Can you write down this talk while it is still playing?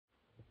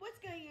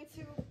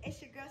YouTube,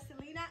 it's your girl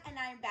Salena, and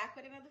I am back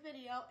with another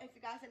video. If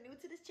you guys are new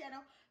to this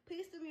channel,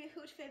 please do me a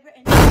huge favor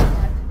and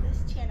subscribe to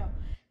this channel.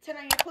 Turn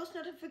on your post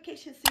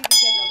notifications so you can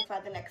get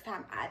notified the next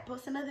time I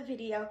post another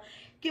video.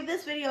 Give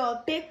this video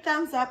a big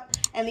thumbs up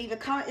and leave a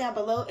comment down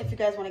below if you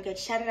guys want to get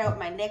shouted out in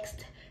my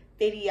next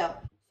video.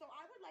 So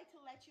I would like to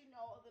let you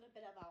know a little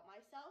bit about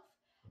myself.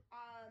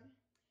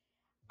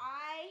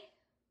 I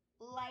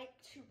like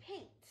to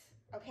paint,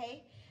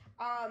 okay?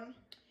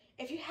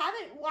 If you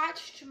haven't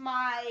watched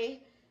my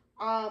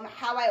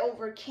how I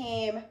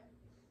overcame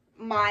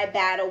my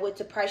battle with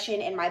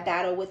depression and my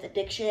battle with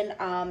addiction,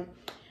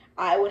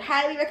 I would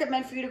highly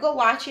recommend for you to go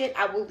watch it.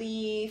 I will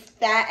leave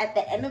that at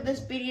the end of this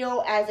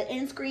video as an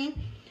end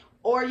screen,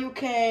 or you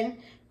can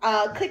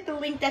click the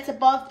link that's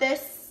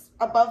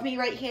above me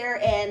right here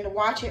and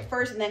watch it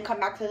first and then come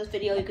back to this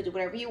video. You can do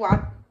whatever you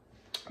want.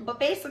 But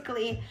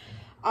basically,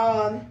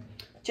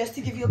 just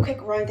to give you a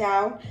quick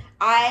rundown,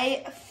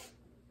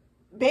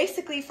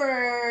 basically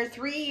for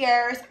 3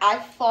 years I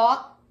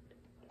fought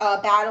a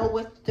battle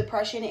with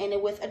depression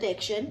and with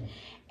addiction,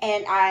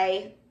 and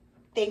I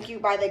thank you,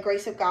 by the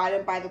grace of God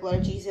and by the blood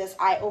of Jesus,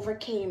 I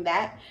overcame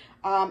that.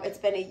 It's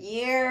been a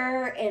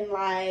year and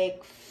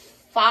like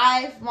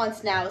 5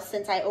 months now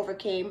since I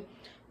overcame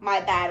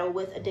my battle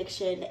with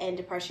addiction and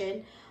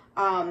depression,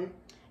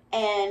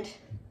 and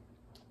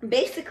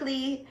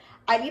basically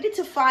I needed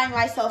to find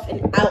myself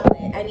an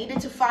outlet. I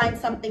needed to find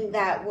something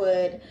that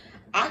would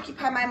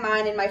occupy my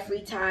mind in my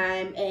free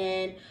time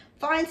and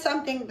find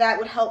something that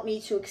would help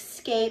me to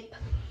escape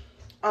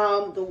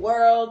the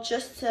world.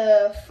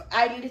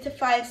 I needed to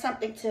find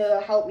something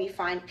to help me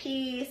find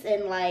peace,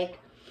 and like,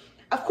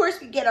 of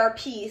course we get our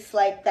peace,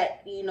 like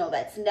that, you know,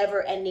 that's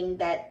never ending,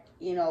 that,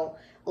 you know,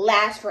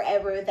 lasts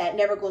forever, that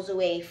never goes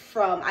away.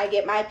 I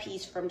get my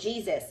peace from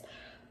Jesus.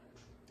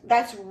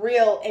 That's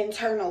real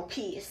internal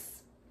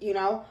peace, you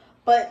know.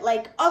 But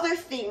like other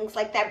things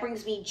like that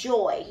brings me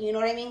joy, you know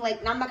what I mean?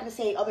 Like, I'm not going to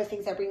say other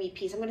things that bring me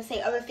peace. I'm going to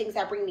say other things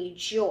that bring me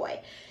joy.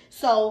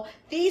 So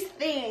these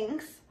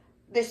things,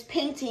 this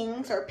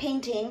painting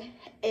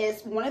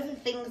is one of the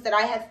things that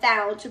I have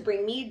found to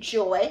bring me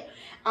joy.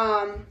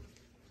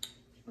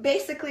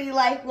 Basically,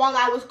 like, while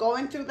I was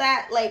going through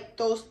that, like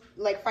those,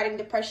 like fighting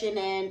depression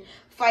and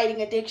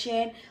fighting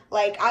addiction,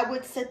 like I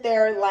would sit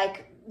there and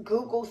like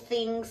Google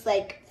things,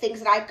 like things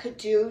that I could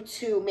do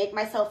to make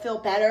myself feel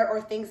better,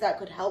 or things that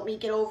could help me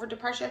get over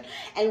depression.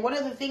 And one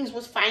of the things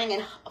was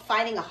finding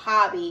a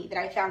hobby that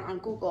I found on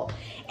Google.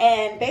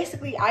 And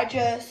basically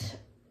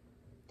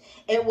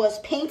it was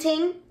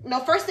painting.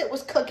 No, first it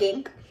was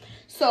cooking.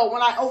 So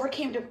when I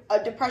overcame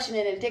depression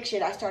and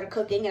addiction, I started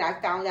cooking, and I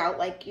found out,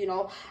 like, you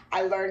know,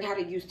 I learned how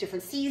to use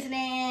different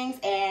seasonings,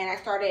 and I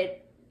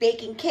started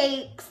baking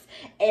cakes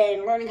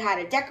and learning how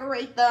to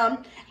decorate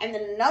them. And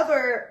then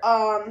another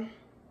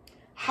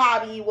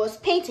hobby was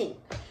painting.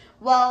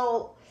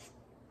 Well,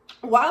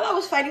 while I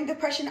was fighting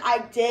depression, I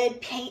did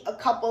paint a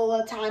couple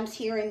of times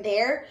here and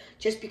there,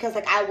 just because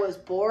like I was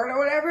bored or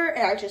whatever,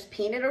 and I just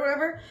painted or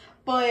whatever.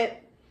 But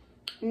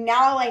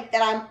now, like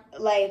that I'm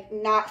like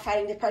not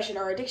fighting depression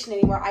or addiction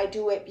anymore, I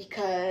do it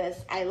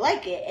because I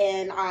like it,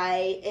 and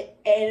it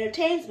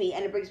entertains me,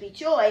 and it brings me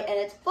joy, and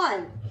it's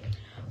fun.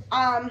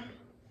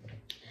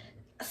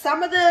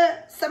 Some of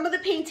the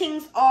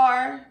paintings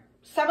are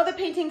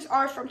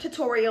from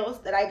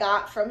tutorials that I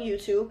got from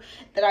YouTube,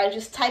 that I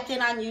just typed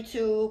in on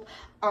YouTube.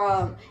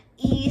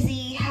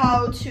 Easy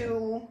how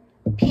to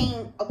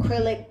paint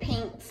acrylic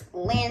paints,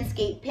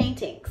 landscape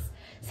paintings.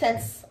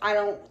 Since I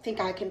don't think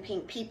I can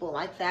paint people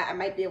like that, I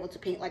might be able to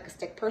paint like a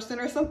stick person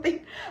or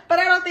something, but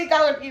I don't think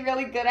I would be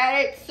really good at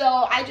it. So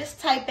I just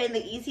type in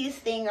the easiest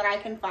thing that I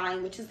can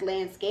find, which is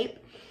landscape.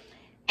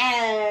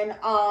 And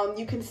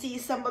you can see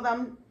some of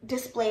them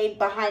displayed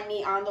behind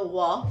me on the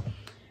wall.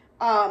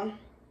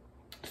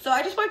 So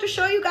I just wanted to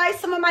show you guys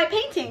some of my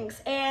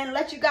paintings and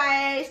let you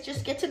guys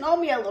just get to know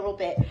me a little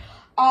bit.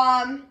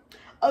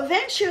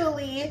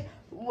 Eventually,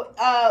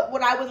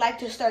 what I would like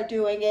to start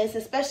doing is,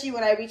 especially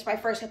when I reach my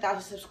first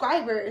 1,000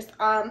 subscribers,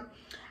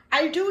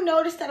 I do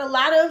notice that a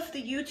lot of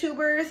the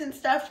YouTubers and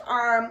stuff,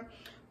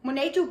 when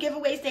they do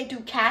giveaways, they do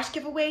cash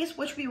giveaways,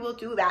 which we will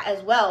do that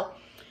as well,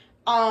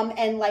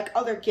 and like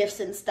other gifts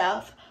and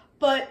stuff.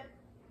 But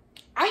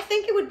I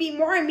think it would be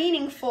more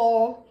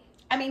meaningful.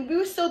 I mean, we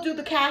would still do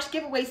the cash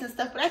giveaways and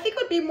stuff, but I think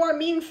it would be more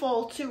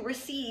meaningful to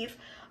receive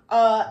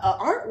a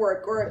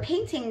artwork or a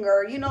painting,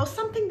 or, you know,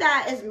 something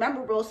that is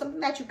memorable, something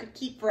that you could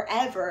keep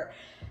forever.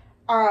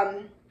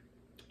 I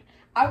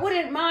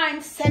wouldn't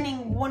mind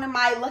sending one of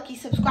my lucky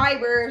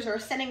subscribers, or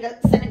sending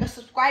a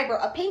subscriber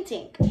a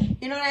painting.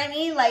 You know what I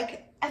mean?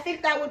 Like, I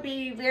think that would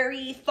be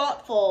very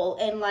thoughtful,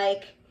 and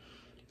like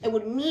it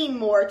would mean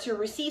more to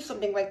receive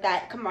something like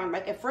that. Come on,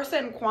 like if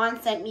Versa &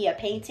 Quan sent me a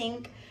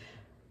painting,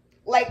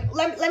 like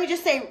let me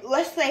just say,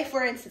 let's say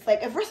for instance,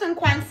 like if Versa &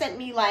 Quan sent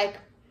me like,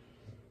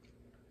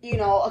 you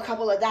know, a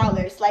couple of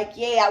dollars, like,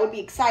 yeah, I would be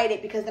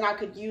excited, because then I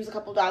could use a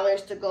couple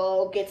dollars to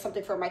go get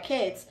something for my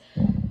kids.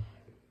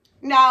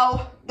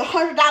 Now, the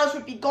 $100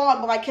 would be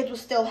gone, but my kids would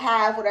still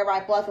have whatever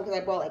I bought them because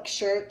I bought like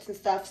shirts and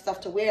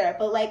stuff to wear.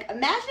 But like,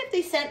 imagine if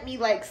they sent me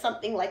like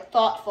something like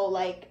thoughtful.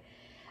 Like,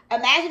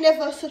 imagine if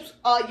a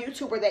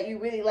YouTuber that you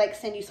really like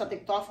send you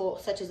something thoughtful,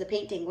 such as a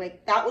painting.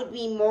 Like, that would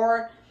be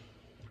more.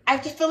 I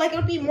just feel like it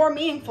would be more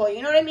meaningful.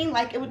 You know what I mean?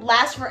 Like, it would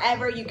last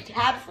forever. You could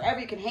have it forever.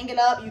 You can hang it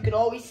up. You could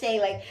always say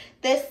like,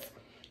 this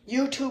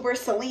YouTuber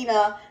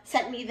Salena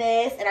sent me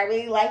this and I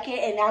really like it,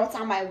 and now it's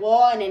on my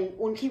wall, and then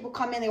when people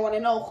come in they want to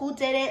know who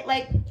did it.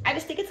 Like, I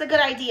just think it's a good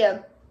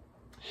idea.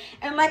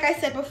 And like I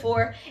said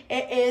before,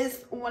 it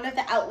is one of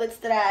the outlets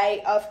that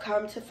I have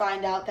come to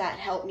find out that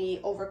helped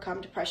me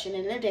overcome depression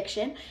and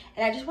addiction,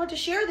 and I just want to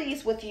share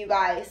these with you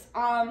guys.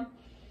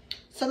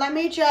 So let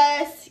me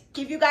just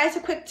give you guys a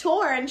quick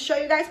tour and show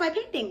you guys my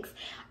paintings.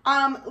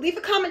 Leave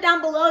a comment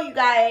down below, you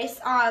guys,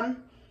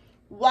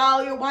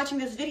 while you're watching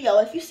this video.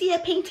 If you see a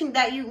painting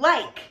that you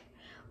like,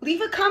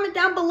 leave a comment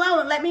down below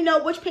and let me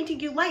know which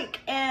painting you like,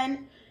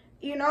 and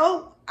you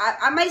know,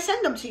 I might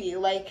send them to you.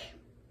 Like,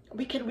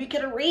 we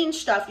could arrange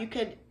stuff.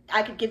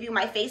 I could give you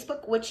my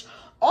Facebook, which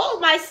all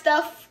of my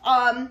stuff,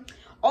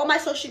 all my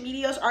social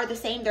medias are the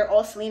same. They're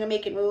all Salena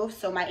Making Moves.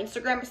 So my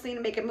Instagram is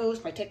Salena Making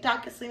Moves, my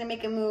TikTok is Salena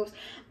Making Moves,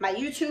 my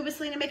YouTube is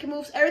Salena Making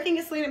Moves. Everything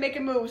is Salena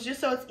Making Moves, just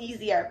so it's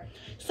easier.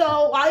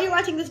 So while you're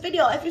watching this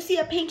video, if you see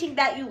a painting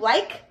that you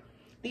like,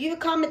 leave a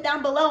comment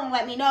down below and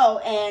let me know,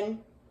 and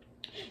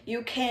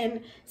you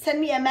can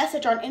send me a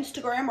message on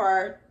Instagram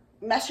or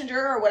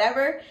Messenger or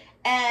whatever,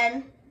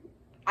 and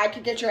I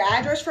could get your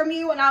address from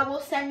you and I will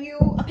send you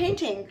a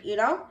painting, you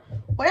know,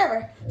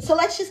 whatever. So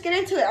let's just get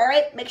into it, all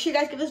right? Make sure you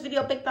guys give this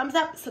video a big thumbs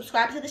up,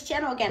 subscribe to this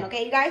channel again,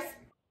 okay, you guys?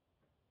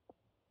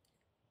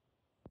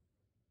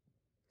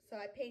 So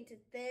I painted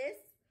this,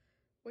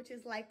 which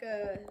is like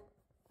a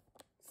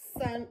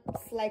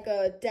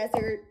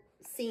desert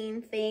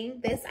scene thing.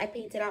 This I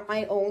painted on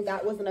my own.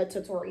 That wasn't a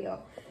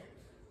tutorial.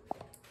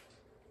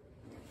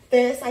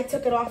 This I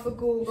took it off of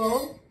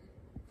Google.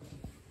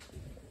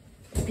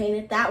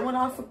 Painted that one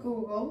off of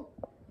Google.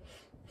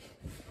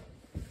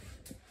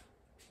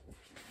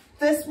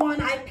 This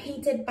one I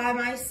painted by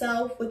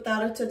myself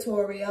without a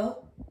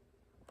tutorial.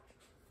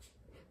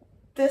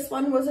 This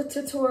one was a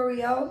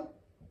tutorial.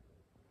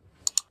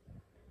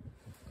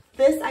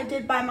 This I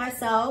did by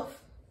myself.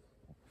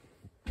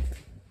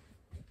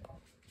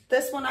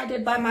 This one I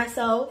did by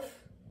myself.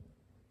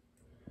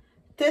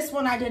 This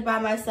one I did by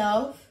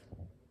myself.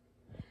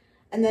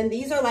 And then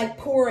these are like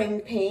pouring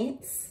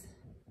paints.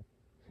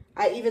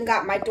 I even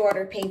got my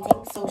daughter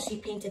painting, so she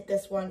painted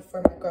this one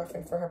for my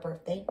girlfriend for her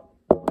birthday.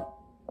 You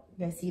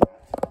guys see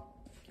that?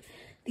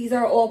 These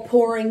are all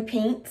pouring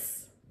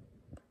paints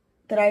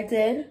that I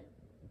did.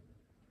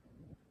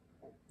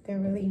 They're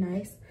really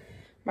nice.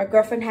 My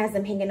girlfriend has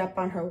them hanging up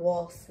on her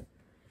walls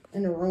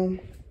in the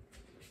room.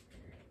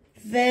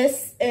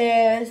 This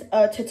is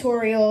a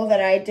tutorial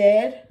that I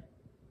did.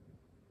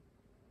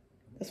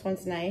 This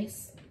one's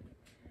nice.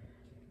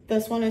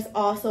 This one is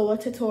also a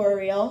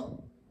tutorial.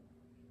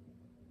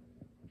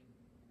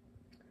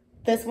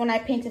 This one I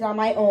painted on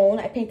my own.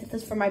 I painted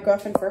this for my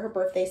girlfriend for her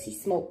birthday. She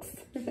smokes,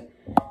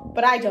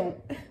 but I don't.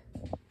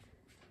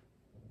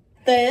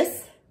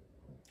 This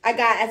I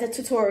got as a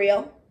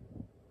tutorial.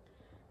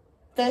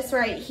 This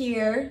right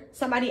here,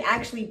 somebody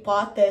actually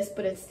bought this,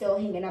 but it's still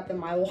hanging up in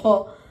my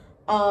wall.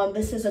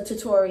 This is a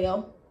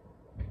tutorial.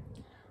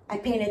 I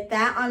painted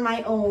that on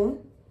my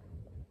own.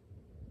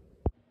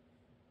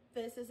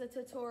 This is a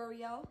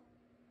tutorial.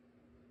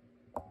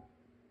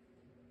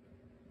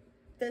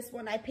 This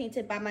one I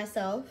painted by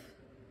myself.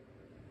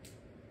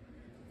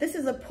 This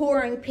is a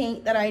pouring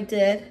paint that I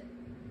did.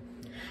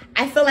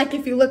 I feel like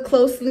if you look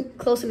close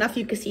enough,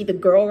 you can see the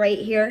girl right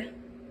here.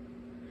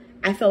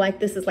 I feel like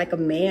this is like a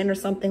man or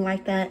something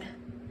like that.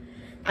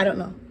 I don't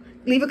know.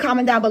 Leave a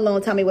comment down below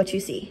and tell me what you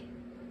see.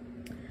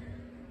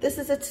 This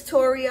is a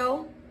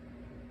tutorial.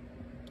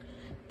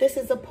 This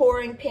is a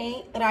pouring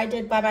paint that I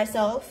did by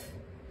myself.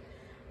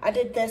 I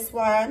did this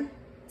one.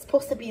 It's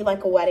supposed to be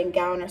like a wedding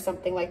gown or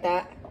something like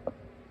that.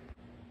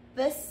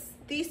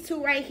 These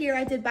two right here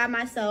I did by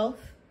myself.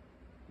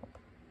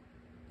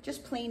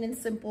 Just plain and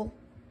simple.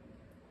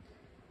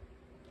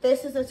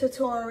 This is a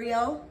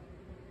tutorial.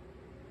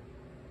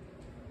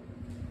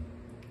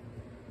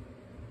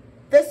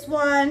 This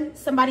one,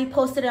 somebody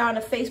posted it on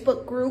a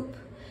Facebook group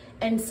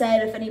and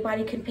said if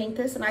anybody can paint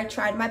this, and I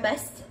tried my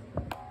best.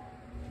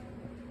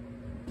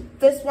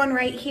 This one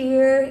right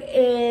here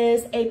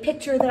is a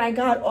picture that I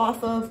got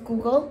off of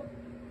Google.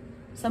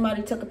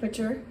 Somebody took a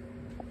picture.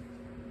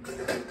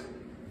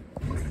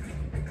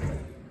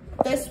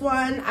 This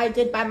one I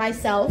did by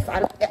myself.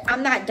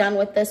 I'm not done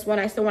with this one.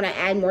 I still want to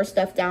add more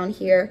stuff down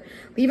here.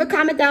 Leave a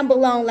comment down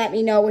below and let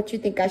me know what you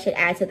think I should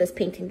add to this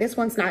painting. This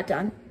one's not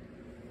done.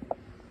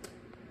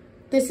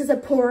 This is a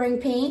pouring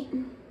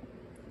paint.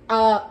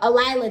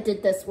 Alila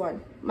did this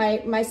one. My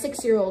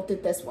 6-year-old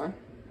did this one.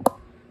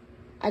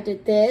 I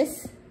did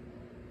this.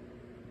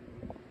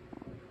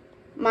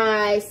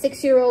 My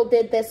 6-year-old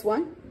did this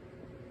one.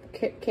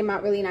 Came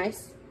out really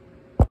nice.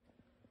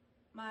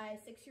 My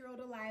 6-year-old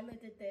Alila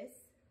did this.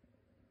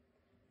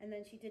 And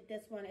then she did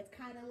this one. It's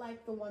kind of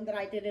like the one that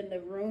I did in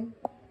the room.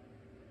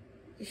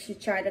 You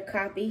should try to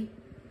copy.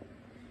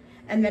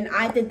 And then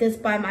I did this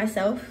by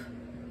myself.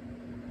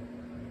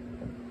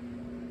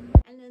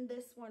 And then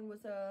this one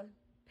was a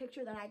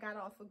picture that I got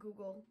off of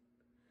Google.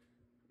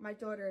 My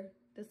daughter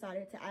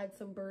decided to add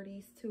some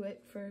birdies to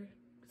it for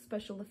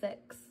special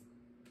effects.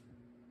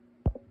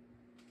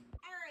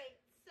 Alright,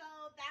 so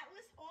that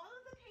was all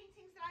of the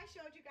paintings that I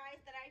showed you guys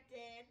that I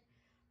did.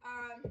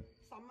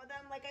 Some of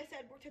them, like I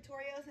said, were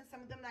tutorials, and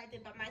some of them that I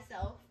did by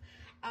myself.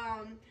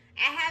 I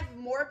have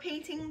more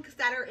paintings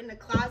that are in the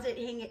closet,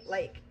 hanging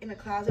like in the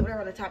closet, whatever,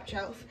 on the top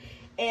shelf.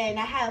 And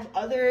I have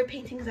other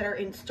paintings that are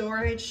in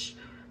storage.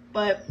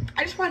 But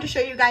I just wanted to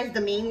show you guys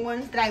the main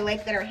ones that I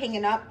like that are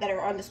hanging up, that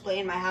are on display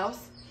in my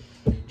house.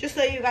 Just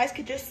so you guys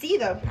could just see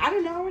them. I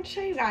don't know, I want to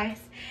show you guys.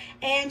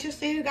 And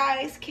just so you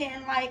guys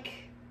can, like,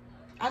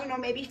 I don't know,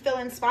 maybe feel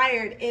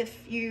inspired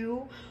if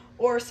you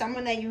or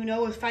someone that you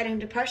know is fighting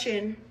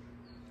depression.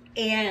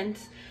 And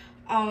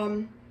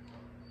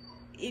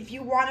if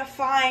you want to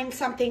find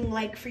something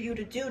like for you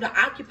to do to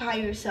occupy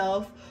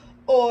yourself,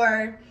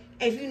 or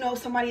if you know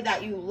somebody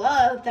that you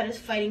love that is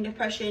fighting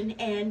depression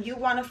and you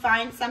want to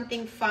find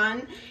something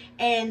fun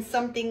and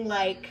something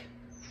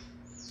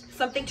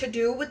to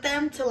do with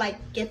them to like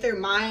get their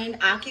mind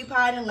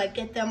occupied and like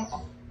get them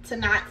to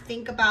not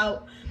think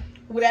about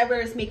whatever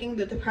is making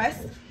them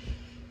depressed,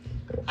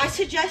 I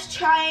suggest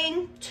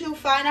trying to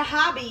find a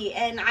hobby,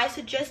 and I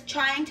suggest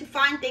trying to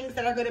find things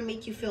that are going to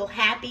make you feel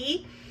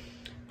happy,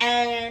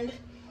 and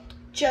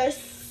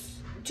just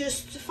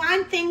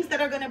find things that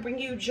are going to bring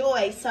you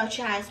joy, such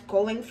as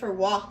going for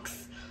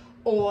walks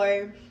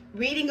or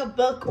reading a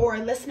book or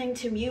listening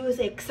to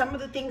music. Some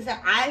of the things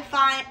that I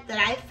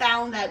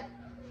found that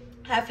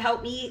have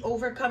helped me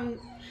overcome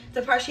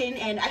depression,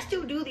 and I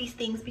still do these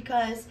things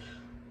because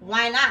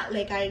why not?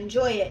 Like, I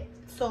enjoy it.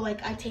 So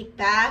like, I take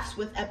baths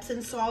with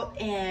Epsom salt,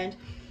 and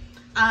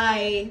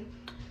I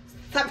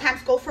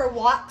sometimes go for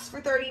walks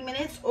for 30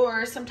 minutes,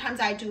 or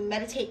sometimes I do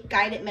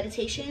guided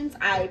meditations.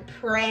 I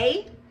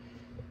pray.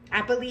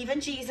 I believe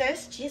in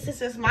Jesus.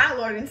 Jesus is my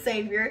Lord and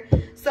Savior.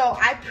 So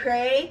I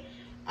pray.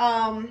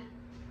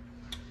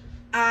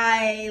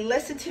 I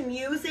listen to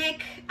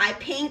music. I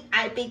paint.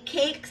 I bake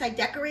cakes. I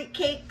decorate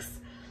cakes.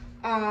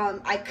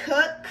 I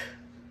cook.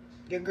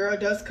 Your girl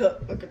does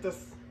cook. Look at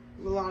this.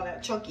 A little on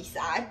that chunky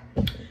side.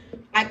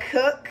 I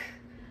cook.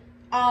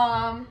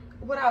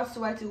 What else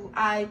do I do?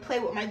 I play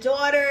with my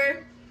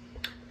daughter.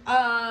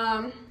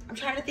 I'm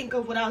trying to think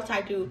of what else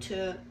I do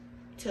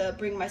to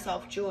bring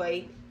myself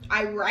joy.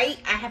 I write.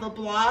 I have a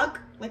blog,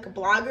 like a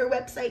blogger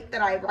website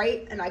that I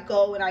write, and I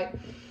go and I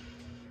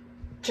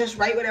just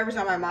write whatever's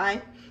on my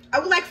mind. I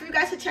would like for you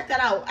guys to check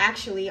that out.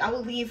 Actually, I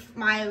will leave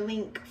my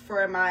link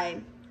for my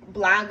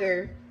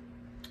blogger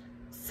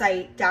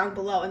site down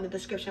below in the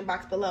description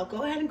box below.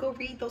 Go ahead and go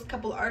read those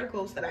couple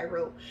articles that I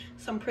wrote.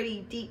 Some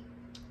pretty deep,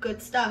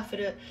 good stuff.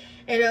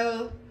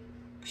 It'll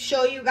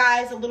show you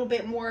guys a little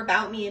bit more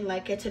about me and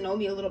like get to know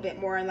me a little bit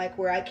more and like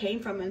where I came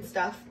from and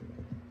stuff.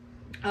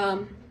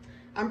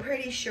 I'm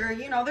pretty sure,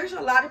 you know, there's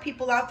a lot of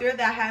people out there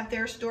that have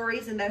their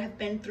stories and that have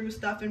been through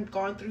stuff and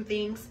gone through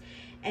things,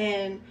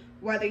 and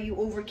whether you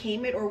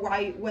overcame it or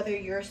whether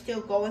you're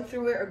still going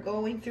through it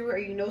or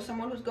you know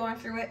someone who's going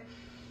through it.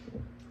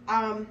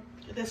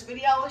 This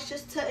video is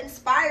just to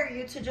inspire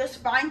you to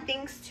just find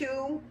things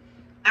to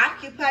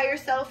occupy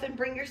yourself and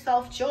bring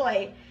yourself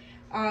joy.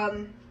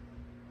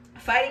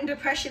 Fighting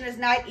depression is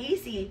not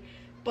easy,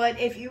 but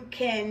if you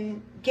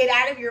can get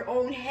out of your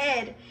own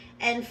head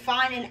and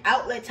find an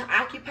outlet to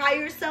occupy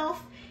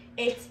yourself,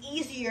 it's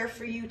easier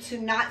for you to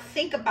not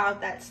think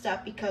about that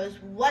stuff, because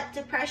what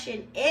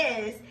depression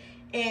is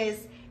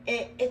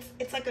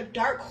it's like a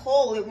dark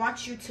hole. It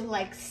wants you to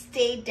like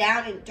stay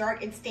down and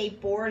dark and stay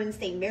bored and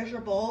stay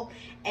miserable,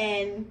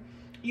 and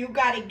you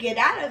got to get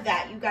out of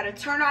that. You got to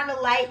turn on the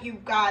light. You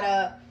got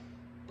to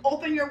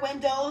open your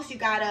windows. You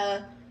got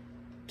to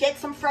get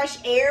some fresh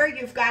air.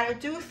 You've got to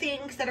do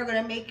things that are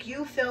going to make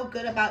you feel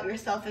good about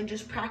yourself, and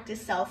just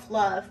practice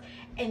self-love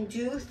and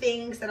do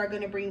things that are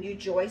going to bring you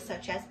joy,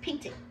 such as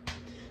painting.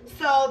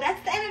 So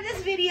that's the end of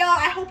this video.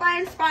 I hope I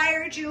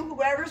inspired you,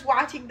 whoever's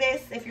watching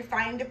this. If you're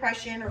fighting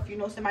depression or if you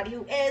know somebody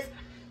who is,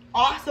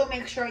 also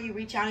make sure you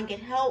reach out and get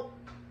help.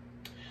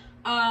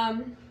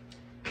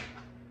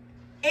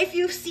 If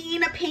you've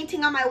seen a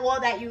painting on my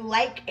wall that you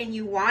like and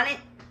you want it,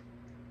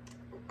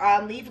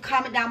 leave a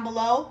comment down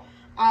below.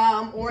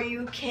 Or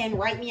you can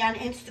write me on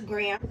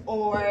Instagram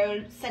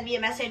or send me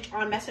a message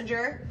on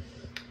Messenger.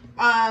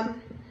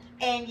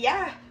 And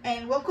yeah,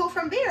 and we'll go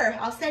from there.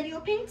 I'll send you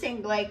a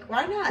painting, like,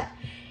 why not?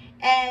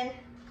 And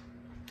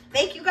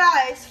thank you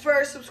guys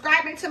for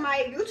subscribing to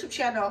my YouTube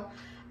channel.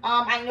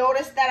 I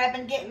noticed that I've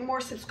been getting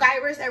more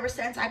subscribers ever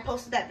since I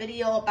posted that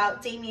video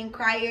about Damien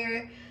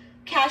Cryer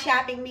cash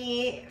apping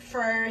me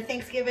for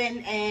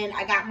Thanksgiving, and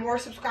I got more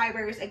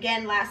subscribers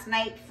again last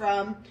night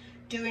from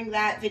doing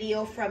that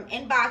video from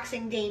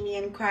inboxing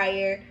Damien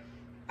Cryer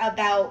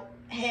about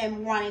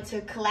him wanting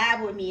to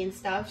collab with me and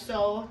stuff.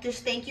 So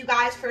just thank you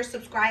guys for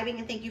subscribing,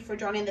 and thank you for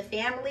joining the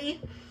family.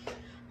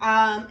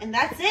 And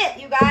that's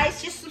it, you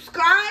guys. Just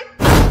subscribe,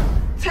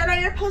 turn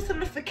on your post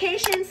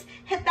notifications,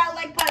 hit that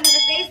like button in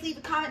the face, leave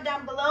a comment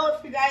down below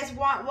if you guys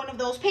want one of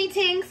those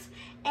paintings.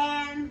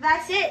 And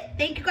that's it.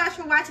 Thank you guys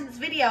for watching this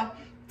video.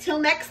 Till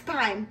next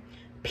time,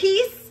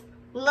 peace,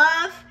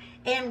 love,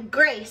 and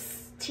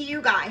grace to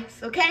you guys,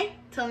 okay?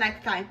 Till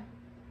next time.